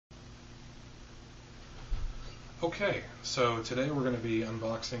Okay, so today we're going to be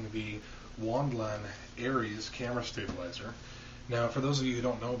unboxing the Wondlan Ares camera stabilizer. Now, for those of you who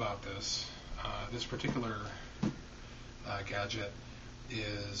don't know about this, this particular gadget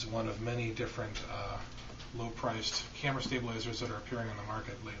is one of many different low-priced camera stabilizers that are appearing on the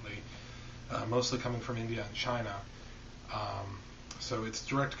market lately, mostly coming from India and China. So its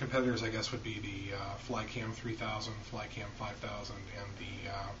direct competitors, I guess, would be the Flycam 3000, Flycam 5000, and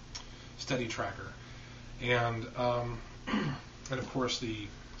the Steady Tracker. And of course the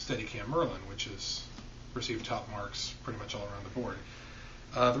Steadicam Merlin, which has received top marks pretty much all around the board.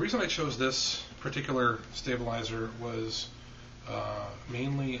 The reason I chose this particular stabilizer was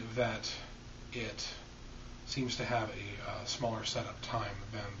mainly that it seems to have a smaller setup time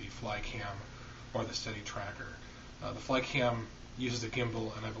than the Flycam or the Steady Tracker. The Flycam uses a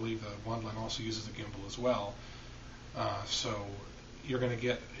gimbal, and I believe the Wondlan also uses a gimbal as well. So you're going to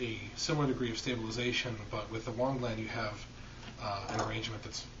get a similar degree of stabilization, but with the Wondlan you have an arrangement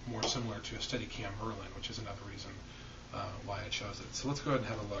that's more similar to a Steadicam Merlin, which is another reason why I chose it. So let's go ahead and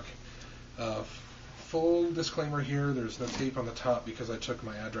have a look. Full disclaimer here, there's no tape on the top because I took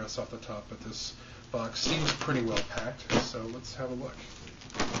my address off the top, but this box seems pretty well packed, so let's have a look.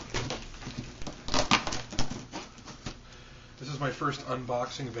 This is my first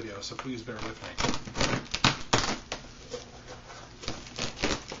unboxing video, so please bear with me.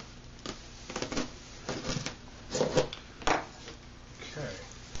 Okay,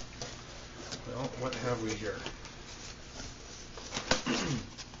 well, what have we here?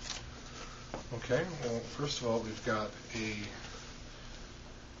 Okay, well, first of all, we've got a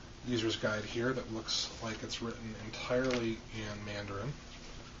user's guide here that looks like it's written entirely in Mandarin,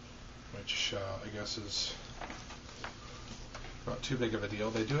 which I guess is not too big of a deal.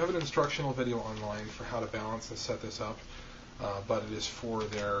 They do have an instructional video online for how to balance and set this up, but it is for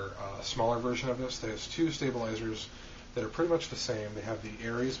their smaller version of this. There's two stabilizers that are pretty much the same. They have the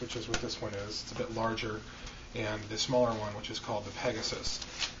Ares, which is what this one is. It's a bit larger, and the smaller one, which is called the Pegasus.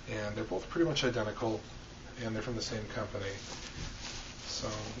 And they're both pretty much identical, and they're from the same company. So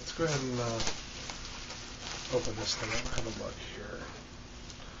let's go ahead and open this thing up and have a look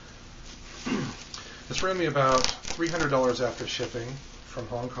here. This ran me about $300 after shipping from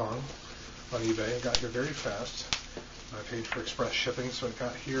Hong Kong on eBay. It got here very fast. I paid for express shipping, so it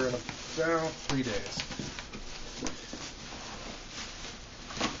got here in about 3 days.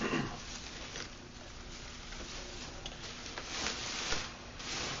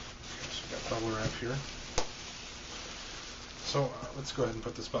 So we've got bubble wrap here. So let's go ahead and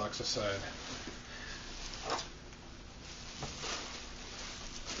put this box aside.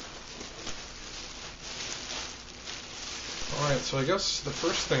 Alright, so I guess the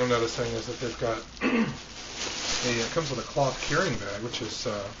first thing I'm noticing is that they've got it comes with a cloth carrying bag, which is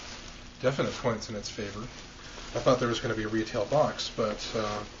definite points in its favor. I thought there was going to be a retail box, but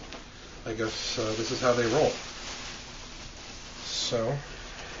I guess this is how they roll. So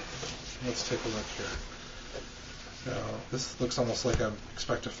let's take a look here. Now, this looks almost like I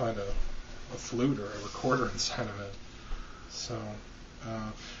expect to find a flute or a recorder inside of it. So,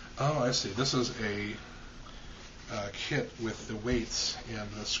 oh, I see. This is a kit with the weights and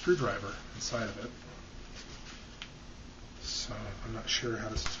the screwdriver inside of it. So I'm not sure how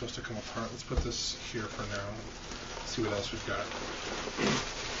this is supposed to come apart. Let's put this here for now. See what else we've got.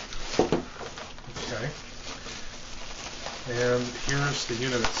 Okay. And here's the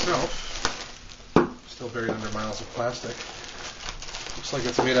unit itself. Still buried under miles of plastic. Looks like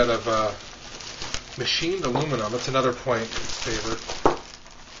it's made out of machined aluminum. That's another point in its favor.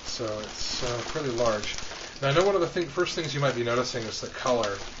 So it's fairly large. Now, I know one of the first things you might be noticing is the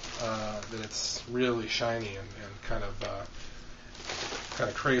color, that it's really shiny and kind of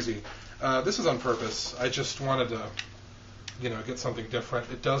crazy. This is on purpose. I just wanted to, get something different.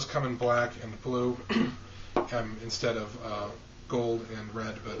 It does come in black and blue instead of gold and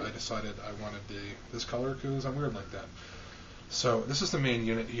red, but I decided I wanted this color because I'm weird like that. So this is the main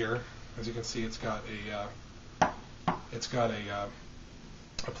unit here. As you can see, it's got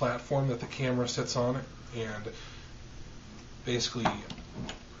a platform that the camera sits on, and basically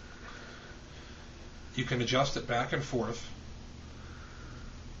you can adjust it back and forth.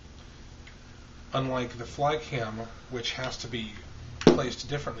 Unlike the Flycam, which has to be placed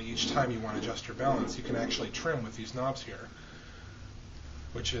differently each time you want to adjust your balance, you can actually trim with these knobs here,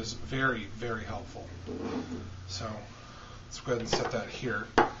 which is very, very helpful. So let's go ahead and set that here.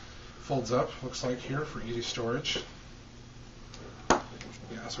 Folds up, looks like here, for easy storage.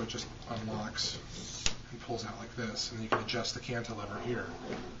 Yeah, so it just unlocks and pulls out like this, and you can adjust the cantilever here.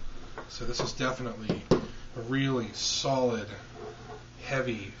 So this is definitely a really solid,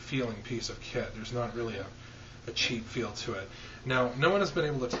 heavy feeling piece of kit. There's not really a cheap feel to it. Now, no one has been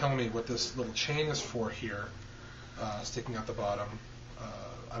able to tell me what this little chain is for here, sticking out the bottom.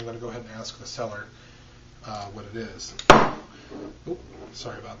 I'm going to go ahead and ask the seller what it is. Oop,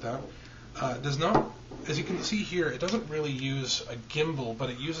 sorry about that. Does not, as you can see here, it doesn't really use a gimbal, but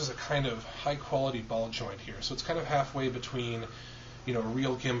it uses a kind of high-quality ball joint here. So it's kind of halfway between, a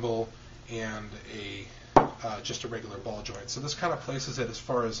real gimbal and just a regular ball joint. So this kind of places it, as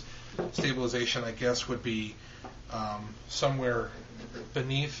far as stabilization, I guess, would be somewhere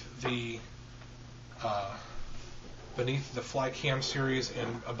beneath the Flycam series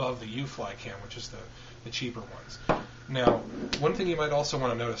and above the U-Flycam, which is the cheaper ones. Now, one thing you might also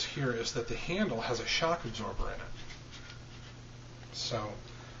want to notice here is that the handle has a shock absorber in it. So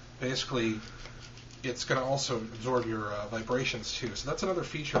basically, it's going to also absorb your vibrations too. So that's another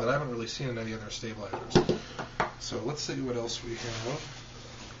feature that I haven't really seen in any other stabilizers. So let's see what else we have.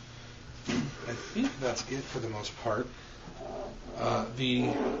 I think that's it for the most part.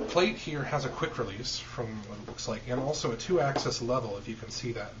 The plate here has a quick release from what it looks like, and also a 2-axis level, if you can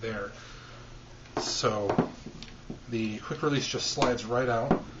see that there. So the quick release just slides right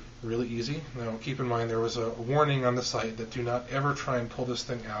out, really easy. Now keep in mind there was a warning on the site that do not ever try and pull this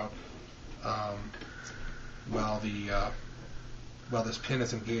thing out while this pin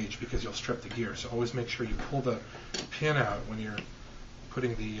is engaged, because you'll strip the gear. So always make sure you pull the pin out when you're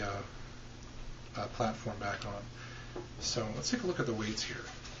putting the platform back on. So let's take a look at the weights here.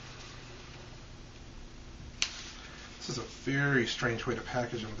 This is a very strange way to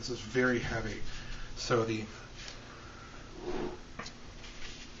package them. This is very heavy. So the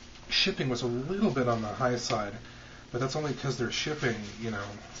shipping was a little bit on the high side, but that's only because they're shipping,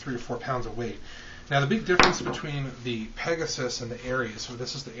 3 or 4 pounds of weight. Now the big difference between the Pegasus and the Ares, so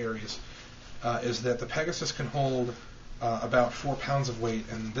this is the Ares, is that the Pegasus can hold about 4 pounds of weight,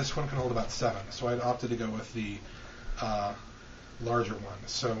 and this one can hold about 7. So I opted to go with the larger one.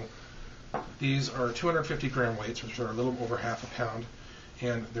 So these are 250 gram weights, which are a little over half a pound,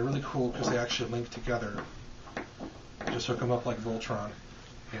 and they're really cool because they actually link together. Just hook them up like Voltron,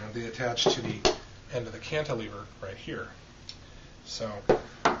 and they attach to the end of the cantilever right here. So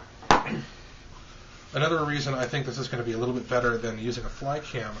another reason I think this is going to be a little bit better than using a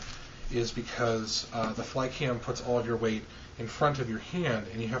Flycam is because the Flycam puts all of your weight in front of your hand,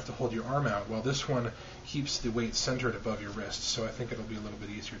 and you have to hold your arm out, while this one keeps the weight centered above your wrist, so I think it'll be a little bit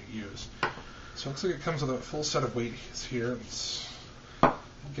easier to use. So it looks like it comes with a full set of weights here. It's, I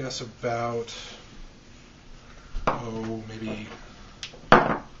guess, about, maybe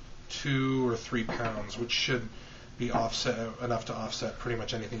 2 or 3 pounds, which should be enough to offset pretty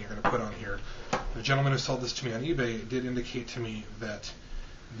much anything you're going to put on here. The gentleman who sold this to me on eBay did indicate to me that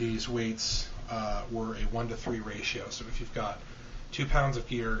these weights were a 1-to-3 ratio. So if you've got 2 pounds of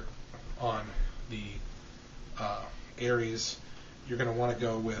gear on the Ares, you're going to want to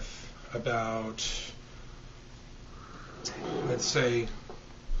go with about, let's say,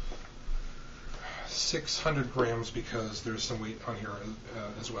 600 grams, because there's some weight on here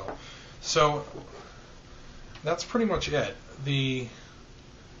as well. So that's pretty much it. The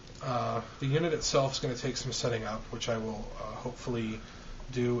unit itself is going to take some setting up, which I will hopefully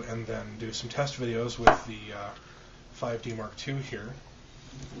do, and then do some test videos with the 5D Mark II here.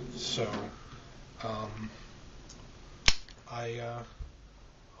 So I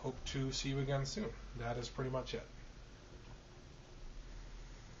hope to see you again soon. That is pretty much it.